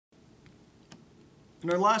In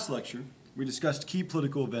our last lecture, we discussed key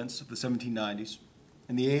political events of the 1790s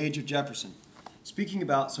and the age of Jefferson, speaking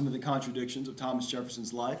about some of the contradictions of Thomas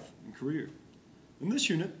Jefferson's life and career. In this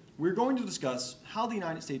unit, we're going to discuss how the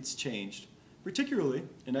United States changed, particularly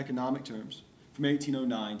in economic terms, from 1809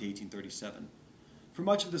 to 1837. For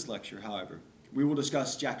much of this lecture, however, we will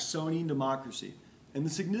discuss Jacksonian democracy and the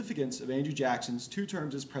significance of Andrew Jackson's 2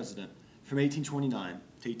 terms as president from 1829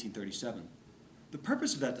 to 1837. The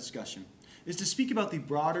purpose of that discussion is to speak about the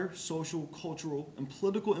broader social, cultural, and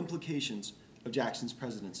political implications of Jackson's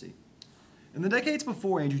presidency. In the decades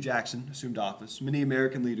before Andrew Jackson assumed office, many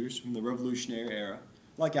American leaders from the Revolutionary era,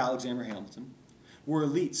 like Alexander Hamilton, were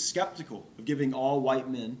elites skeptical of giving all white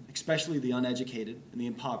men, especially the uneducated and the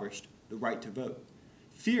impoverished, the right to vote,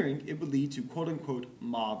 fearing it would lead to quote-unquote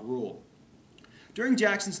mob rule. During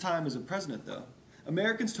Jackson's time as a president, though,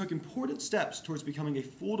 Americans took important steps towards becoming a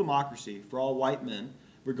full democracy for all white men,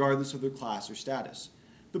 regardless of their class or status.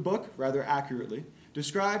 The book, rather accurately,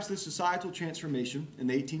 describes the societal transformation in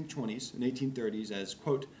the 1820s and 1830s as,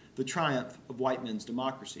 quote, the triumph of white men's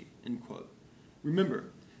democracy, end quote.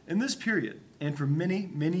 Remember, in this period, and for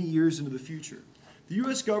many, many years into the future, the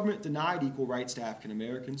U.S. government denied equal rights to African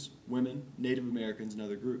Americans, women, Native Americans, and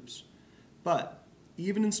other groups. But,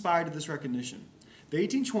 even in spite of this recognition, the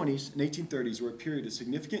 1820s and 1830s were a period of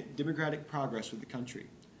significant democratic progress for the country.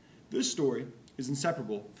 This story is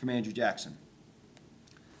inseparable from Andrew Jackson.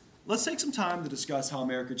 Let's take some time to discuss how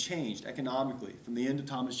America changed economically from the end of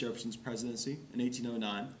Thomas Jefferson's presidency in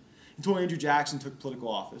 1809 until Andrew Jackson took political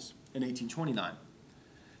office in 1829.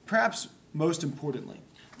 Perhaps most importantly,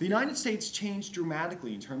 the United States changed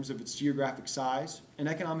dramatically in terms of its geographic size and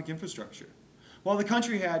economic infrastructure. While the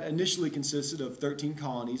country had initially consisted of 13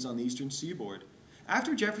 colonies on the eastern seaboard,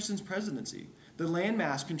 after Jefferson's presidency, the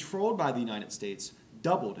landmass controlled by the United States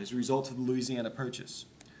doubled as a result of the Louisiana Purchase.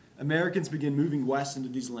 Americans began moving west into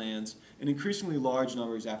these lands in increasingly large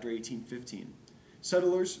numbers after 1815.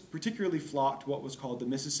 Settlers particularly flocked to what was called the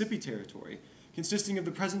Mississippi Territory, consisting of the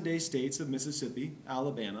present-day states of Mississippi,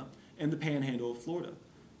 Alabama, and the Panhandle of Florida,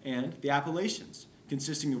 and the Appalachians,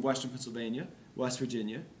 consisting of western Pennsylvania, West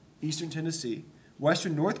Virginia, eastern Tennessee,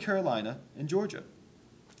 western North Carolina, and Georgia.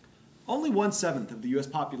 Only 1/7 of the U.S.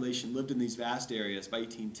 population lived in these vast areas by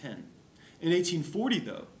 1810. In 1840,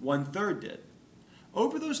 though, 1/3 did.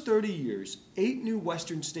 Over those 30 years, 8 new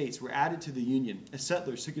western states were added to the Union as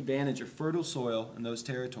settlers took advantage of fertile soil in those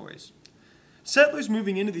territories. Settlers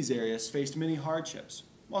moving into these areas faced many hardships.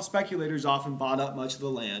 While speculators often bought up much of the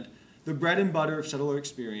land, the bread and butter of settler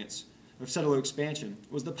expansion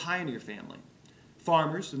was the pioneer family.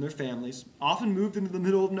 Farmers and their families often moved into the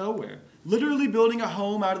middle of nowhere, literally building a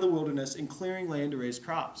home out of the wilderness and clearing land to raise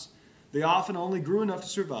crops. They often only grew enough to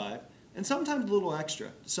survive, and sometimes a little extra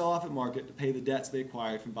to sell off at market to pay the debts they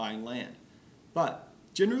acquired from buying land. But,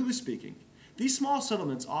 generally speaking, these small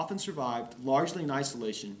settlements often survived largely in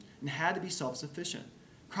isolation and had to be self-sufficient.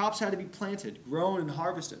 Crops had to be planted, grown, and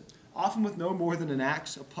harvested, often with no more than an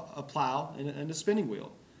axe, a plow, and a spinning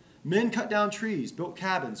wheel. Men cut down trees, built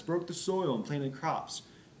cabins, broke the soil, and planted crops.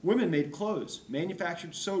 Women made clothes,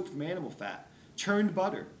 manufactured soap from animal fat, churned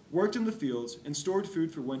butter, worked in the fields, and stored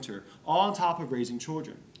food for winter, all on top of raising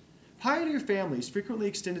children. Pioneer families frequently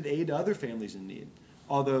extended aid to other families in need,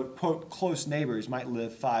 although, quote, close neighbors might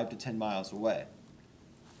live 5 to 10 miles away.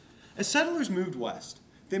 As settlers moved west,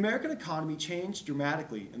 the American economy changed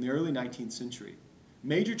dramatically in the early 19th century.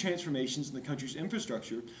 Major transformations in the country's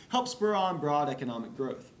infrastructure helped spur on broad economic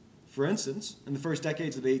growth. For instance, in the first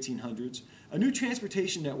decades of the 1800s, a new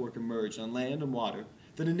transportation network emerged on land and water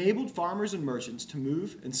that enabled farmers and merchants to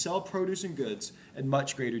move and sell produce and goods at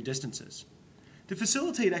much greater distances. To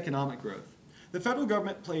facilitate economic growth, the federal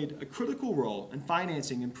government played a critical role in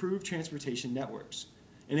financing improved transportation networks.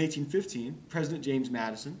 In 1815, President James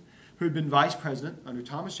Madison, who had been vice president under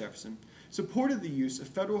Thomas Jefferson, supported the use of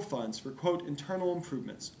federal funds for, quote, internal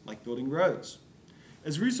improvements, like building roads.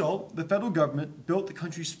 As a result, the federal government built the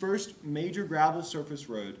country's first major gravel surface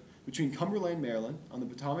road between Cumberland, Maryland, on the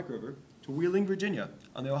Potomac River, to Wheeling, Virginia,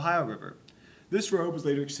 on the Ohio River. This road was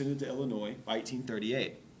later extended to Illinois by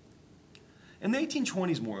 1838. In the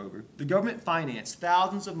 1820s, moreover, the government financed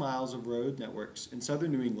thousands of miles of road networks in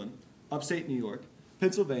southern New England, upstate New York,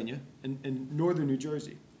 Pennsylvania, and northern New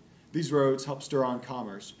Jersey. These roads helped stir on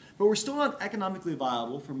commerce, but were still not economically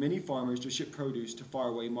viable for many farmers to ship produce to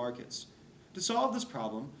faraway markets. To solve this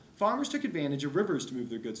problem, farmers took advantage of rivers to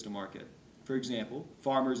move their goods to market. For example,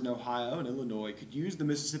 farmers in Ohio and Illinois could use the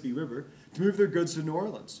Mississippi River to move their goods to New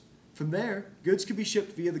Orleans. From there, goods could be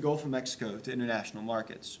shipped via the Gulf of Mexico to international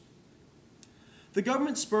markets. The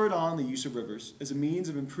government spurred on the use of rivers as a means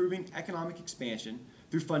of improving economic expansion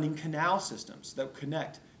through funding canal systems that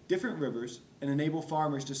connect different rivers and enable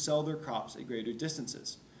farmers to sell their crops at greater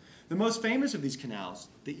distances. The most famous of these canals,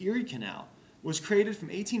 the Erie Canal, was created from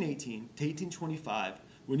 1818 to 1825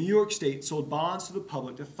 when New York State sold bonds to the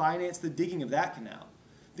public to finance the digging of that canal.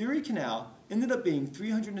 The Erie Canal ended up being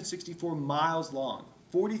 364 miles long,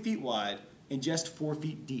 40 feet wide, and just 4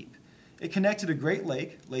 feet deep. It connected a great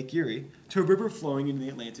lake, Lake Erie, to a river flowing into the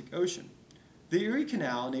Atlantic Ocean. The Erie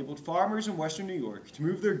Canal enabled farmers in western New York to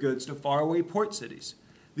move their goods to faraway port cities.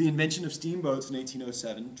 The invention of steamboats in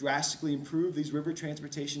 1807 drastically improved these river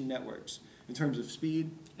transportation networks in terms of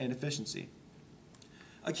speed and efficiency.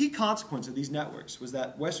 A key consequence of these networks was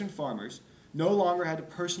that western farmers no longer had to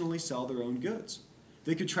personally sell their own goods.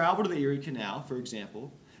 They could travel to the Erie Canal, for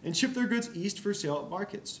example, and ship their goods east for sale at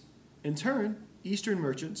markets. In turn, eastern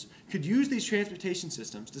merchants could use these transportation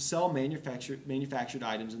systems to sell manufactured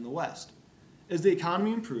items in the west. As the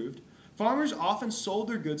economy improved, farmers often sold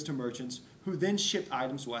their goods to merchants who then shipped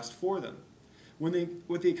items west for them.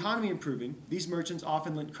 With the economy improving, these merchants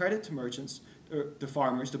often lent credit to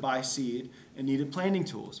farmers to buy seed and needed planting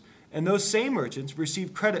tools, and those same merchants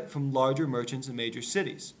received credit from larger merchants in major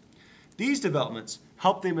cities. These developments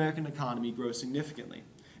helped the American economy grow significantly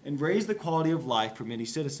and raise the quality of life for many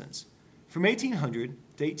citizens. From 1800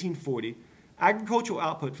 to 1840, agricultural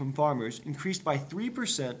output from farmers increased by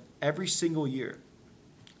 3% every single year.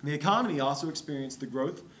 The economy also experienced the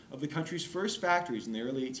growth of the country's first factories in the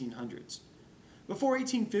early 1800s. Before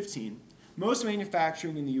 1815, most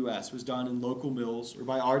manufacturing in the U.S. was done in local mills or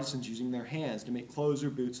by artisans using their hands to make clothes or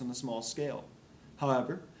boots on a small scale.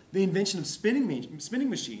 However, the invention of spinning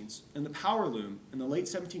machines and the power loom in the late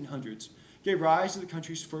 1700s gave rise to the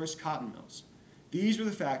country's first cotton mills. These were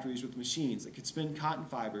the factories with machines that could spin cotton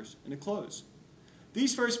fibers into clothes.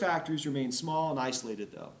 These first factories remained small and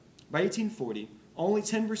isolated, though. By 1840, only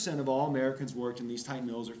 10% of all Americans worked in these type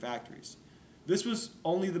mills or factories. This was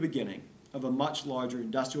only the beginning of a much larger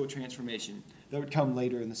industrial transformation that would come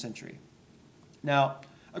later in the century. Now,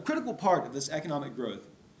 a critical part of this economic growth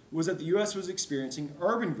was that the U.S. was experiencing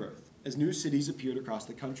urban growth as new cities appeared across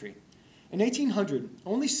the country. In 1800,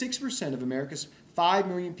 only 6% of America's 5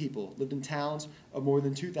 million people lived in towns of more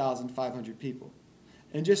than 2,500 people.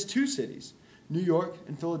 And just two cities, New York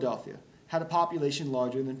and Philadelphia, had a population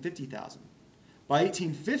larger than 50,000. By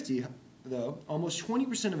 1850, though, almost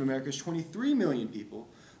 20% of America's 23 million people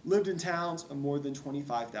lived in towns of more than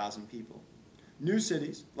 25,000 people. New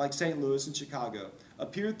cities, like St. Louis and Chicago,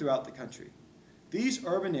 appeared throughout the country. These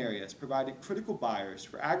urban areas provided critical buyers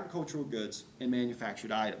for agricultural goods and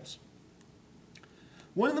manufactured items.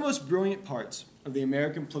 One of the most brilliant parts of the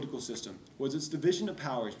American political system was its division of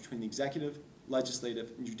powers between the executive,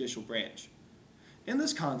 legislative, and judicial branch. In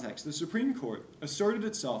this context, the Supreme Court asserted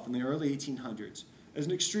itself in the early 1800s as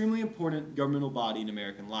an extremely important governmental body in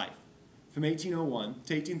American life. From 1801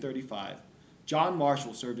 to 1835, John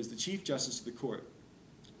Marshall served as the Chief Justice of the Court.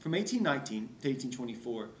 From 1819 to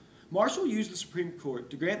 1824, Marshall used the Supreme Court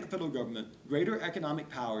to grant the federal government greater economic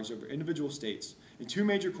powers over individual states in two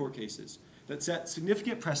major court cases that set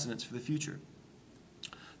significant precedents for the future.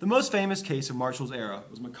 The most famous case of Marshall's era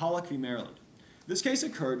was McCulloch v. Maryland. This case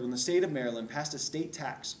occurred when the state of Maryland passed a state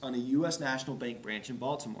tax on a U.S. National Bank branch in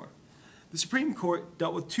Baltimore. The Supreme Court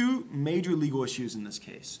dealt with two major legal issues in this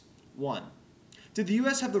case. 1. Did the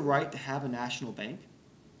U.S. have the right to have a national bank?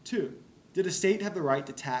 2. Did a state have the right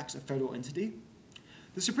to tax a federal entity?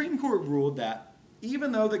 The Supreme Court ruled that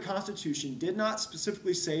even though the Constitution did not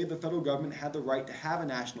specifically say the federal government had the right to have a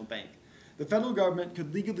national bank, the federal government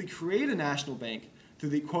could legally create a national bank through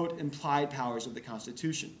the, quote, implied powers of the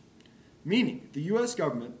Constitution. Meaning, the U.S.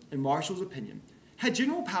 government, in Marshall's opinion, had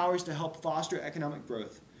general powers to help foster economic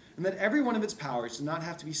growth, and that every one of its powers did not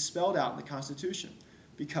have to be spelled out in the Constitution,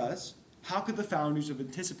 because how could the founders have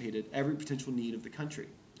anticipated every potential need of the country?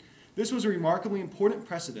 This was a remarkably important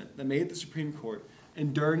precedent that made the Supreme Court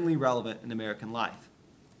enduringly relevant in American life.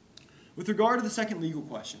 With regard to the second legal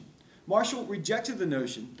question, Marshall rejected the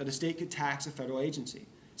notion that a state could tax a federal agency,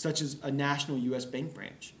 such as a national U.S. bank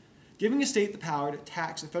branch. Giving a state the power to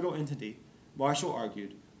tax a federal entity, Marshall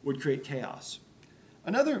argued, would create chaos.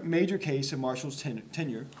 Another major case of Marshall's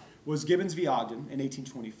tenure was Gibbons v. Ogden in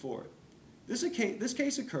 1824. This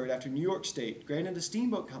case occurred after New York State granted a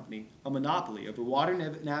steamboat company a monopoly over water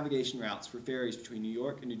navigation routes for ferries between New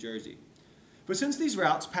York and New Jersey. But since these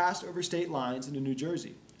routes passed over state lines into New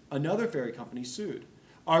Jersey, another ferry company sued,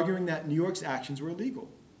 arguing that New York's actions were illegal.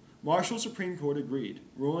 Marshall's Supreme Court agreed,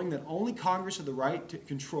 ruling that only Congress had the right to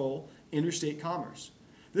control interstate commerce.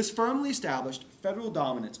 This firmly established federal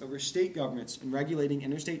dominance over state governments in regulating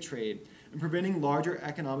interstate trade and preventing larger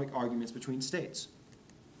economic arguments between states.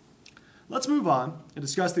 Let's move on and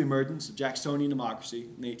discuss the emergence of Jacksonian democracy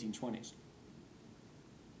in the 1820s.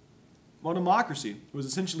 While democracy was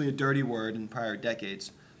essentially a dirty word in prior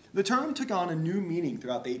decades, the term took on a new meaning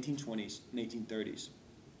throughout the 1820s and 1830s.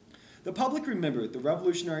 The public remembered the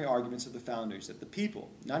revolutionary arguments of the founders that the people,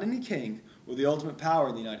 not any king, were the ultimate power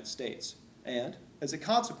in the United States, and, as a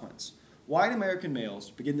consequence, white American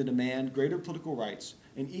males began to demand greater political rights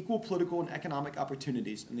and equal political and economic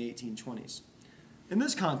opportunities in the 1820s. In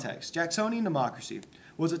this context, Jacksonian democracy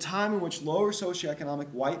was a time in which lower socioeconomic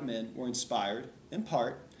white men were inspired, in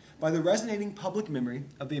part, by the resonating public memory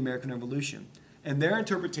of the American Revolution and their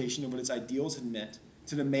interpretation of what its ideals had meant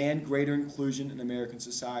to demand greater inclusion in American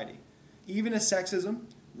society, even as sexism,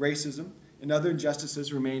 racism, and other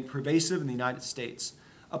injustices remained pervasive in the United States.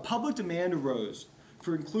 A public demand arose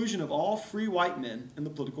for inclusion of all free white men in the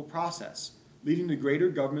political process, leading to greater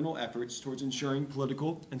governmental efforts towards ensuring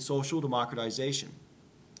political and social democratization.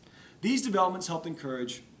 These developments helped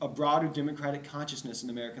encourage a broader democratic consciousness in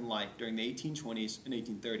American life during the 1820s and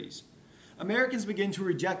 1830s. Americans began to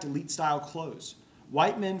reject elite-style clothes.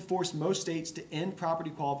 White men forced most states to end property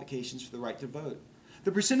qualifications for the right to vote.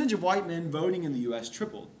 The percentage of white men voting in the U.S.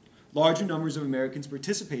 tripled. Larger numbers of Americans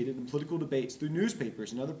participated in political debates through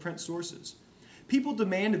newspapers and other print sources. People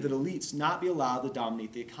demanded that elites not be allowed to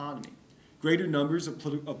dominate the economy. Greater numbers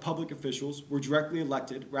of public officials were directly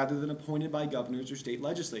elected rather than appointed by governors or state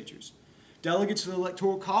legislatures. Delegates to the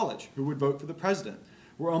Electoral College, who would vote for the president,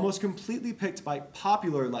 were almost completely picked by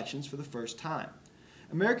popular elections for the first time.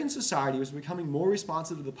 American society was becoming more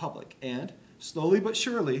responsive to the public and, slowly but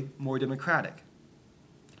surely, more democratic.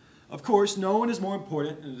 Of course, no one is more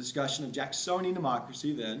important in a discussion of Jacksonian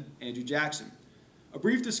democracy than Andrew Jackson. A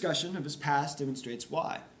brief discussion of his past demonstrates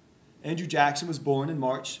why. Andrew Jackson was born in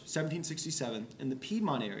March 1767 in the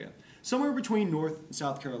Piedmont area, somewhere between North and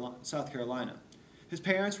South Carolina. His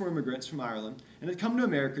parents were immigrants from Ireland and had come to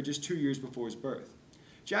America just 2 years before his birth.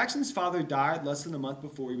 Jackson's father died less than a month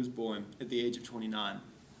before he was born at the age of 29.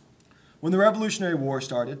 When the Revolutionary War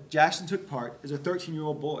started, Jackson took part as a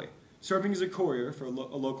 13-year-old boy, serving as a courier for a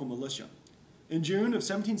local militia. In June of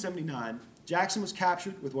 1779, Jackson was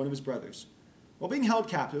captured with one of his brothers. While being held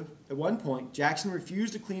captive, at one point, Jackson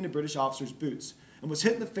refused to clean a British officer's boots and was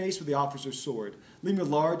hit in the face with the officer's sword, leaving a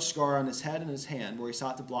large scar on his head and his hand where he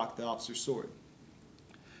sought to block the officer's sword.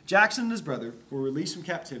 Jackson and his brother were released from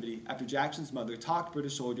captivity after Jackson's mother talked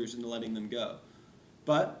British soldiers into letting them go.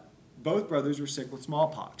 But both brothers were sick with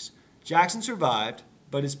smallpox. Jackson survived,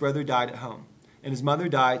 but his brother died at home, and his mother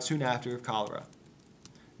died soon after of cholera.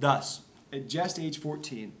 Thus, at just age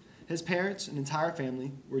 14, his parents and entire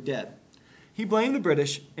family were dead. He blamed the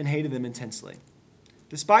British and hated them intensely.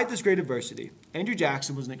 Despite this great adversity, Andrew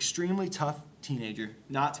Jackson was an extremely tough teenager,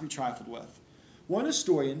 not to be trifled with. One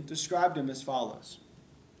historian described him as follows.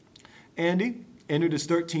 Andy entered his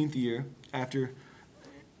 13th year,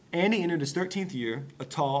 a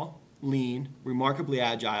tall, lean, remarkably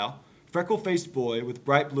agile, freckle-faced boy with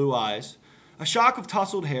bright blue eyes, a shock of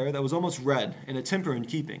tousled hair that was almost red, and a temper in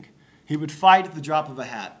keeping. He would fight at the drop of a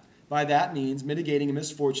hat, by that means mitigating a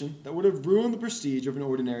misfortune that would have ruined the prestige of an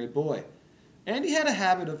ordinary boy. Andy had a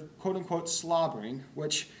habit of quote-unquote slobbering,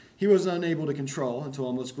 which he was unable to control until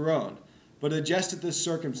almost grown, but a jest at this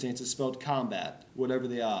circumstance spelled combat, whatever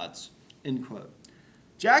the odds. End quote.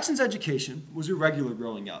 Jackson's education was irregular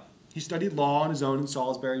growing up. He studied law on his own in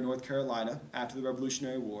Salisbury, North Carolina, after the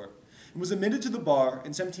Revolutionary War, and was admitted to the bar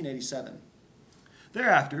in 1787.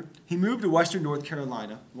 Thereafter, he moved to western North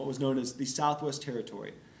Carolina, what was known as the Southwest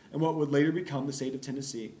Territory, and what would later become the state of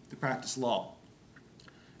Tennessee, to practice law.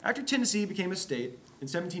 After Tennessee became a state in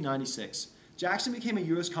 1796, Jackson became a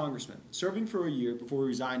U.S. congressman, serving for a year before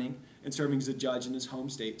resigning and serving as a judge in his home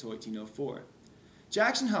state till 1804.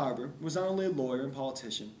 Jackson, however, was not only a lawyer and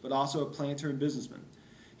politician, but also a planter and businessman.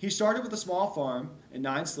 He started with a small farm and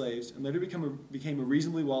 9 slaves, and later became a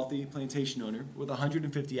reasonably wealthy plantation owner with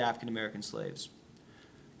 150 African-American slaves.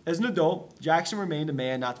 As an adult, Jackson remained a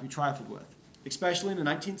man not to be trifled with, especially in a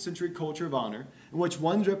 19th century culture of honor in which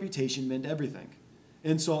one's reputation meant everything.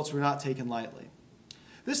 Insults were not taken lightly.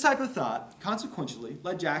 This type of thought, consequentially,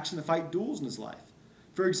 led Jackson to fight duels in his life.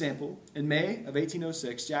 For example, in May of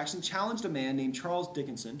 1806, Jackson challenged a man named Charles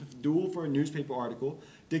Dickinson to duel for a newspaper article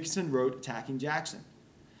Dickinson wrote attacking Jackson.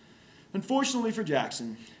 Unfortunately for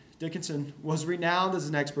Jackson, Dickinson was renowned as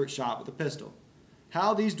an expert shot with a pistol.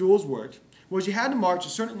 How these duels worked was you had to march a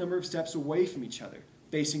certain number of steps away from each other,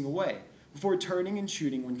 facing away, before turning and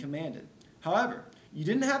shooting when commanded. However, you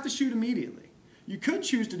didn't have to shoot immediately. You could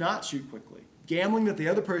choose to not shoot quickly, gambling that the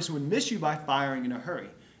other person would miss you by firing in a hurry,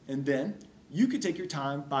 and then you could take your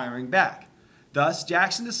time firing back. Thus,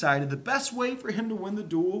 Jackson decided the best way for him to win the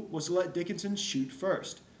duel was to let Dickinson shoot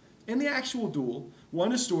first. In the actual duel,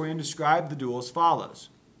 one historian described the duel as follows.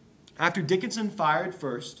 After Dickinson fired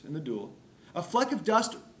first in the duel, a fleck of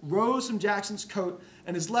dust rose from Jackson's coat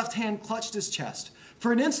and his left hand clutched his chest.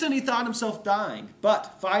 For an instant he thought himself dying,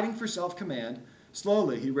 but, fighting for self-command,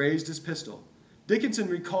 slowly he raised his pistol. Dickinson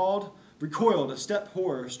recoiled a step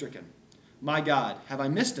horror-stricken. My God, have I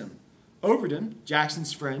missed him? Overton,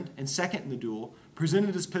 Jackson's friend and second in the duel,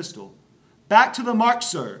 presented his pistol. Back to the mark,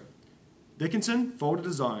 sir. Dickinson folded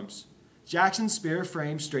his arms. Jackson's spare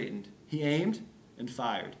frame straightened. He aimed and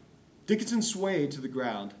fired. Dickinson swayed to the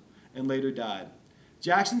ground and later died.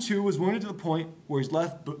 Jackson, too, was wounded to the point where his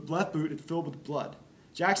left boot had filled with blood.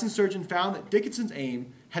 Jackson's surgeon found that Dickinson's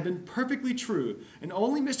aim had been perfectly true and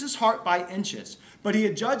only missed his heart by inches, but he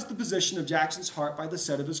had judged the position of Jackson's heart by the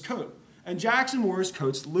set of his coat, and Jackson wore his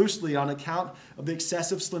coats loosely on account of the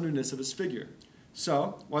excessive slenderness of his figure.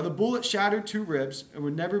 So, while the bullet shattered 2 ribs and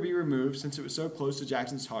would never be removed since it was so close to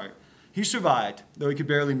Jackson's heart, he survived, though he could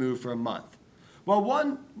barely move for a month. While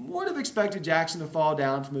one would have expected Jackson to fall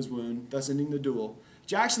down from his wound, thus ending the duel,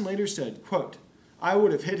 Jackson later said, quote, I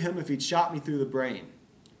would have hit him if he'd shot me through the brain.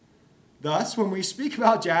 Thus, when we speak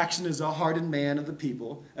about Jackson as a hardened man of the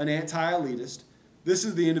people, an anti-elitist, this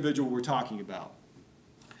is the individual we're talking about.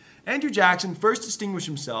 Andrew Jackson first distinguished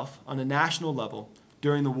himself on a national level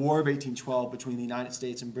during the War of 1812 between the United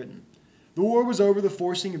States and Britain. The war was over the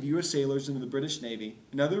forcing of U.S. sailors into the British Navy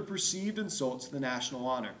and other perceived insults to the national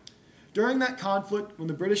honor. During that conflict, when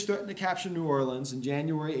the British threatened to capture New Orleans in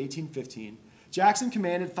January 1815, Jackson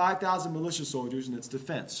commanded 5,000 militia soldiers in its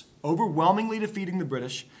defense, overwhelmingly defeating the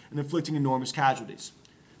British and inflicting enormous casualties.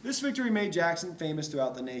 This victory made Jackson famous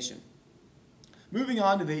throughout the nation. Moving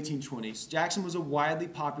on to the 1820s, Jackson was a widely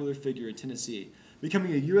popular figure in Tennessee,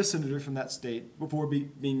 becoming a U.S. senator from that state before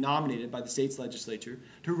being nominated by the state's legislature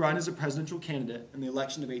to run as a presidential candidate in the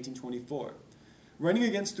election of 1824. Running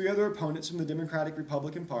against 3 other opponents from the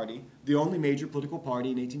Democratic-Republican Party, the only major political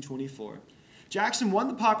party in 1824, Jackson won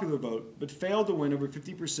the popular vote, but failed to win over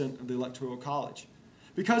 50% of the Electoral College.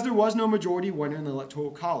 Because there was no majority winner in the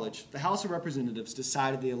Electoral College, the House of Representatives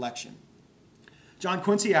decided the election. John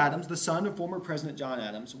Quincy Adams, the son of former President John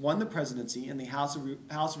Adams, won the presidency in the House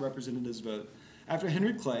of Representatives vote after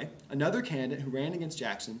Henry Clay, another candidate who ran against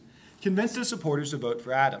Jackson, convinced his supporters to vote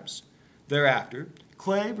for Adams. Thereafter,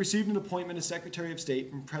 Clay received an appointment as Secretary of State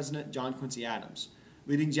from President John Quincy Adams,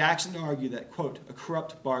 leading Jackson to argue that, quote, a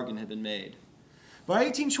corrupt bargain had been made. By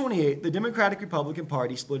 1828, the Democratic-Republican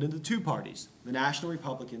Party split into 2 parties, the National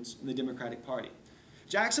Republicans and the Democratic Party.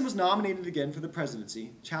 Jackson was nominated again for the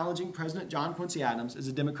presidency, challenging President John Quincy Adams as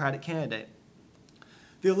a Democratic candidate.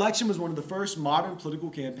 The election was one of the first modern political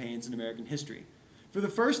campaigns in American history. For the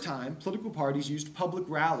first time, political parties used public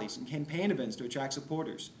rallies and campaign events to attract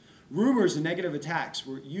supporters. Rumors and negative attacks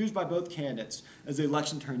were used by both candidates as the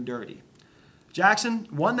election turned dirty. Jackson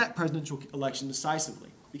won that presidential election decisively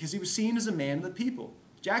because he was seen as a man of the people.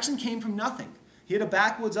 Jackson came from nothing. He had a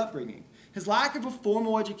backwoods upbringing. His lack of a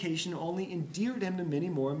formal education only endeared him to many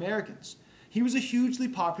more Americans. He was a hugely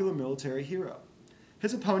popular military hero.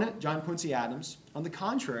 His opponent, John Quincy Adams, on the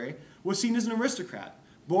contrary, was seen as an aristocrat,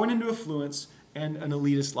 born into affluence and an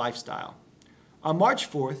elitist lifestyle. On March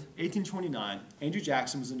 4th, 1829, Andrew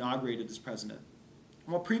Jackson was inaugurated as president.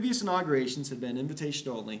 While previous inaugurations had been invitation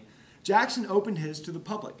only, Jackson opened his to the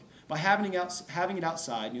public by having it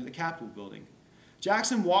outside near the Capitol building.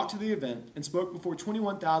 Jackson walked to the event and spoke before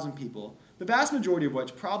 21,000 people, the vast majority of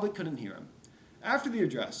which probably couldn't hear him. After the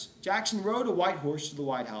address, Jackson rode a white horse to the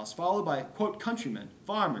White House, followed by, quote, countrymen,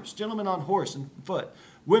 farmers, gentlemen on horse and foot,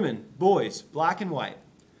 women, boys, black and white.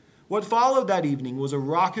 What followed that evening was a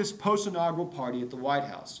raucous post-inaugural party at the White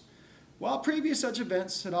House. While previous such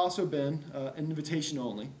events had also been an invitation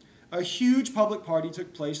only, a huge public party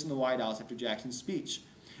took place in the White House after Jackson's speech.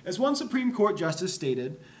 As one Supreme Court justice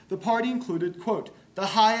stated, the party included, quote, the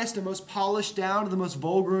highest and most polished down to the most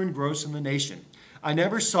vulgar and gross in the nation. I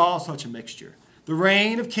never saw such a mixture. The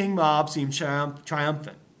reign of King Mob seemed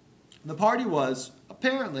triumphant. The party was,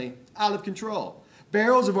 apparently, out of control.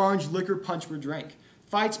 Barrels of orange liquor punch were drank.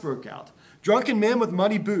 Fights broke out. Drunken men with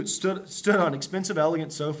muddy boots stood on expensive,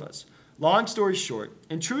 elegant sofas. Long story short,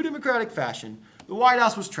 in true Democratic fashion, the White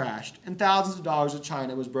House was trashed, and thousands of dollars of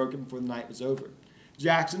china was broken before the night was over.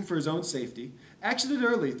 Jackson, for his own safety, exited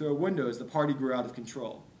early through a window as the party grew out of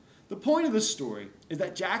control. The point of this story is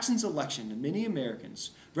that Jackson's election to many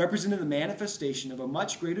Americans represented the manifestation of a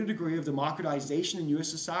much greater degree of democratization in U.S.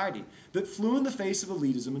 society that flew in the face of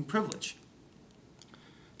elitism and privilege.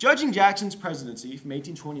 Judging Jackson's presidency from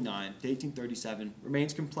 1829 to 1837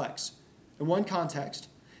 remains complex. In one context,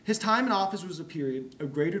 His time in office was a period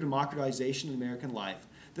of greater democratization in American life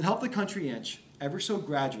that helped the country inch, ever so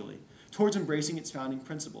gradually, towards embracing its founding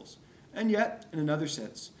principles. And yet, in another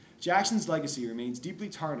sense, Jackson's legacy remains deeply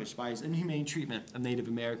tarnished by his inhumane treatment of Native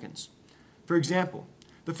Americans. For example,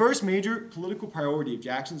 the first major political priority of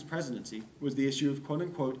Jackson's presidency was the issue of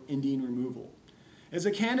quote-unquote Indian removal. As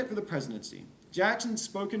a candidate for the presidency, Jackson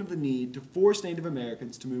spoken of the need to force Native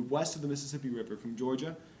Americans to move west of the Mississippi River from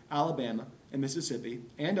Georgia, Alabama, and Mississippi,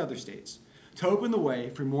 and other states, to open the way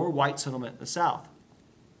for more white settlement in the South.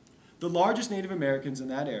 The largest Native Americans in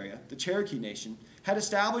that area, the Cherokee Nation, had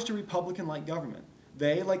established a Republican-like government.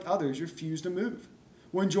 They, like others, refused to move.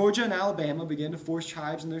 When Georgia and Alabama began to force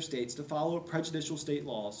tribes in their states to follow prejudicial state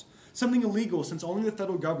laws, something illegal since only the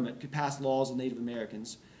federal government could pass laws on Native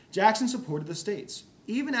Americans, Jackson supported the states,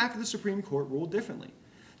 even after the Supreme Court ruled differently.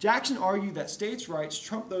 Jackson argued that states' rights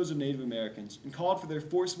trumped those of Native Americans and called for their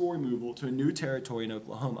forcible removal to a new territory in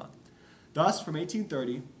Oklahoma. Thus, from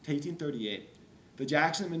 1830 to 1838, the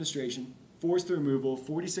Jackson administration forced the removal of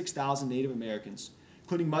 46,000 Native Americans,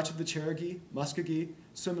 including much of the Cherokee, Muskogee,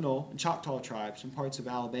 Seminole, and Choctaw tribes from parts of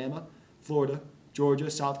Alabama, Florida,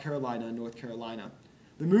 Georgia, South Carolina, and North Carolina.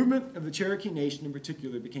 The movement of the Cherokee Nation in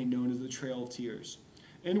particular became known as the Trail of Tears,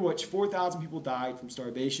 in which 4,000 people died from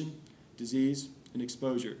starvation, disease, and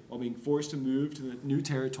exposure while being forced to move to the new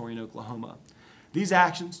territory in Oklahoma. These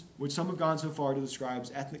actions, which some have gone so far to describe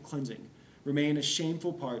as ethnic cleansing, remain a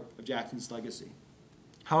shameful part of Jackson's legacy.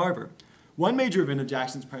 However, one major event of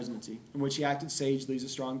Jackson's presidency, in which he acted sagely as a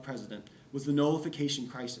strong president, was the nullification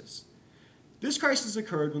crisis. This crisis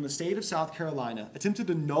occurred when the state of South Carolina attempted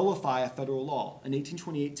to nullify a federal law, an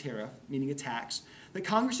 1828 tariff, meaning a tax, that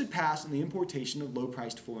Congress had passed on the importation of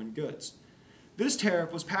low-priced foreign goods. This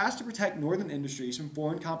tariff was passed to protect northern industries from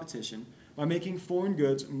foreign competition by making foreign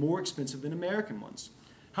goods more expensive than American ones.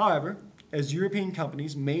 However, as European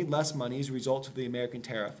companies made less money as a result of the American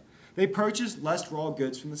tariff, they purchased less raw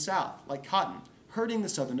goods from the South, like cotton, hurting the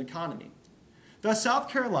Southern economy. Thus, South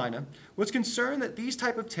Carolina was concerned that these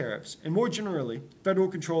type of tariffs, and more generally, federal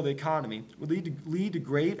control of the economy, would lead to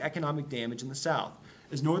grave economic damage in the South,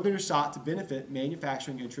 as Northerners sought to benefit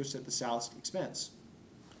manufacturing interests at the South's expense.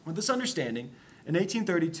 With this understanding, in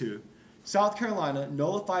 1832, South Carolina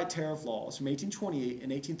nullified tariff laws from 1828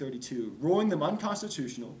 and 1832, ruling them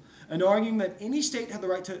unconstitutional and arguing that any state had the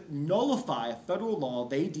right to nullify a federal law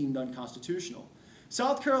they deemed unconstitutional.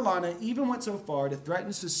 South Carolina even went so far to threaten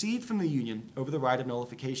to secede from the Union over the right of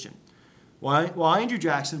nullification. While Andrew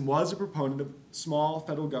Jackson was a proponent of small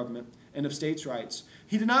federal government and of states' rights,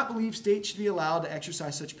 he did not believe states should be allowed to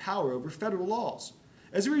exercise such power over federal laws.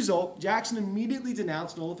 As a result, Jackson immediately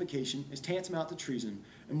denounced nullification as tantamount to treason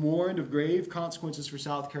and warned of grave consequences for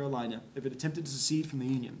South Carolina if it attempted to secede from the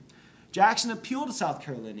Union. Jackson appealed to South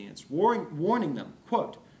Carolinians, warning them,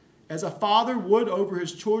 quote, "As a father would over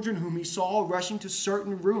his children whom he saw rushing to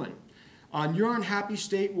certain ruin, on your unhappy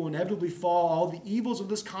state will inevitably fall all the evils of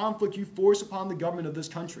this conflict you force upon the government of this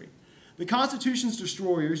country. The Constitution's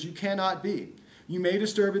destroyers you cannot be. You may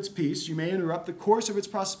disturb its peace, you may interrupt the course of its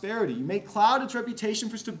prosperity, you may cloud its reputation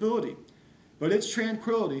for stability, but its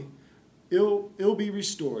tranquility will be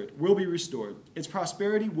restored. Its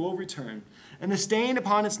prosperity will return, and the stain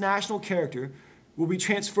upon its national character will be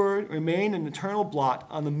transferred, remain an eternal blot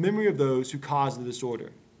on the memory of those who caused the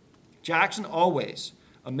disorder." Jackson, always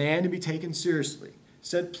a man to be taken seriously,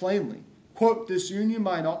 said plainly, quote, "This union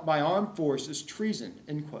by armed force is treason,"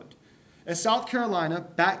 end quote. As South Carolina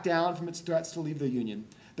backed down from its threats to leave the Union,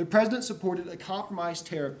 the president supported a compromise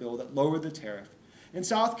tariff bill that lowered the tariff, and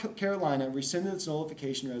South Carolina rescinded its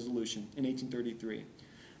nullification resolution in 1833.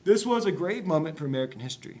 This was a grave moment for American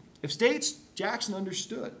history. If states, Jackson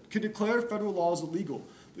understood, could declare federal laws illegal,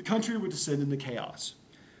 the country would descend into chaos.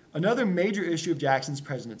 Another major issue of Jackson's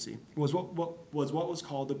presidency was what was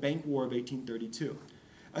called the Bank War of 1832.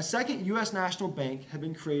 A second U.S. national bank had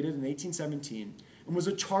been created in 1817 and was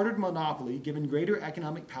a chartered monopoly given greater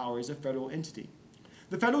economic power as a federal entity.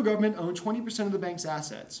 The federal government owned 20% of the bank's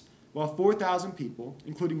assets, while 4,000 people,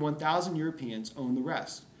 including 1,000 Europeans, owned the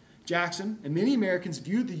rest. Jackson and many Americans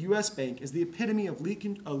viewed the U.S. bank as the epitome of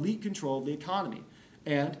elite control of the economy,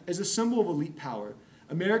 and as a symbol of elite power,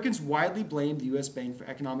 Americans widely blamed the U.S. bank for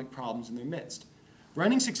economic problems in their midst.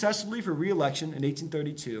 Running successfully for re-election in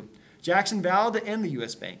 1832, Jackson vowed to end the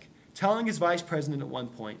U.S. bank, telling his vice president at one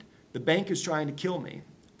point, "The bank is trying to kill me,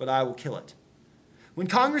 but I will kill it." When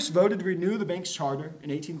Congress voted to renew the bank's charter in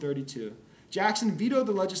 1832, Jackson vetoed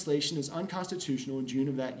the legislation as unconstitutional in June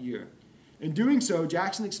of that year. In doing so,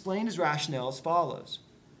 Jackson explained his rationale as follows: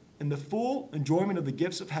 "In the full enjoyment of the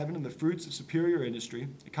gifts of heaven and the fruits of superior industry,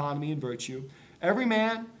 economy, and virtue, every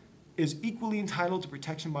man is equally entitled to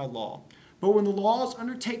protection by law. But when the laws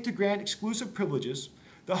undertake to grant exclusive privileges,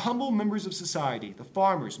 the humble members of society, the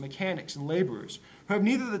farmers, mechanics, and laborers, who have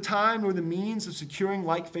neither the time nor the means of securing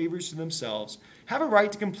like favors to themselves, have a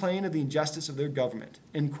right to complain of the injustice of their government."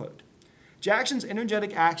 End quote. Jackson's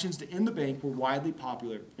energetic actions to end the bank were widely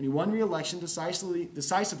popular, and he won re-election decisively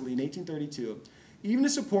in 1832. Even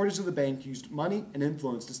his supporters of the bank used money and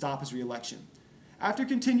influence to stop his re-election. After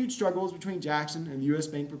continued struggles between Jackson and the U.S.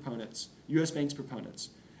 Bank's proponents,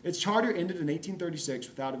 its charter ended in 1836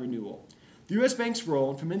 without a renewal. The U.S. Bank's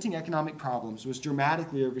role in fomenting economic problems was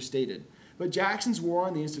dramatically overstated, but Jackson's war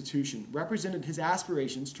on the institution represented his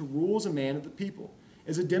aspirations to rule as a man of the people,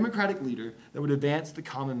 as a democratic leader that would advance the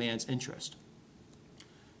common man's interest.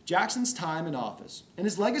 Jackson's time in office and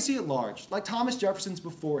his legacy at large, like Thomas Jefferson's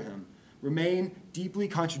before him, remain deeply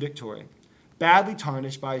contradictory, badly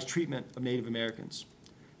tarnished by his treatment of Native Americans.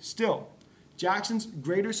 Still, Jackson's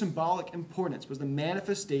greater symbolic importance was the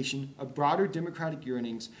manifestation of broader democratic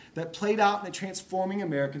yearnings that played out in a transforming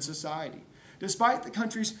American society. Despite the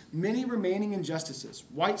country's many remaining injustices,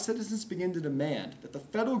 white citizens began to demand that the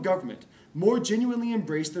federal government more genuinely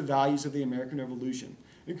embrace the values of the American Revolution,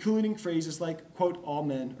 including phrases like, quote, "all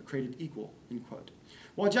men are created equal," end quote.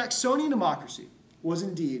 While Jacksonian democracy was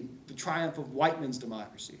indeed the triumph of white men's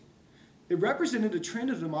democracy, it represented a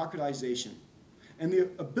trend of democratization and the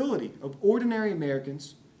ability of ordinary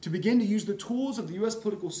Americans to begin to use the tools of the U.S.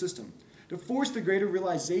 political system to force the greater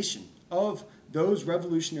realization of those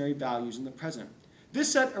revolutionary values in the present.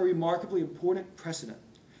 This set a remarkably important precedent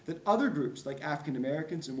that other groups like African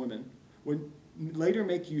Americans and women would later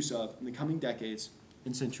make use of in the coming decades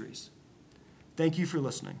and centuries. Thank you for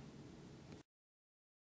listening.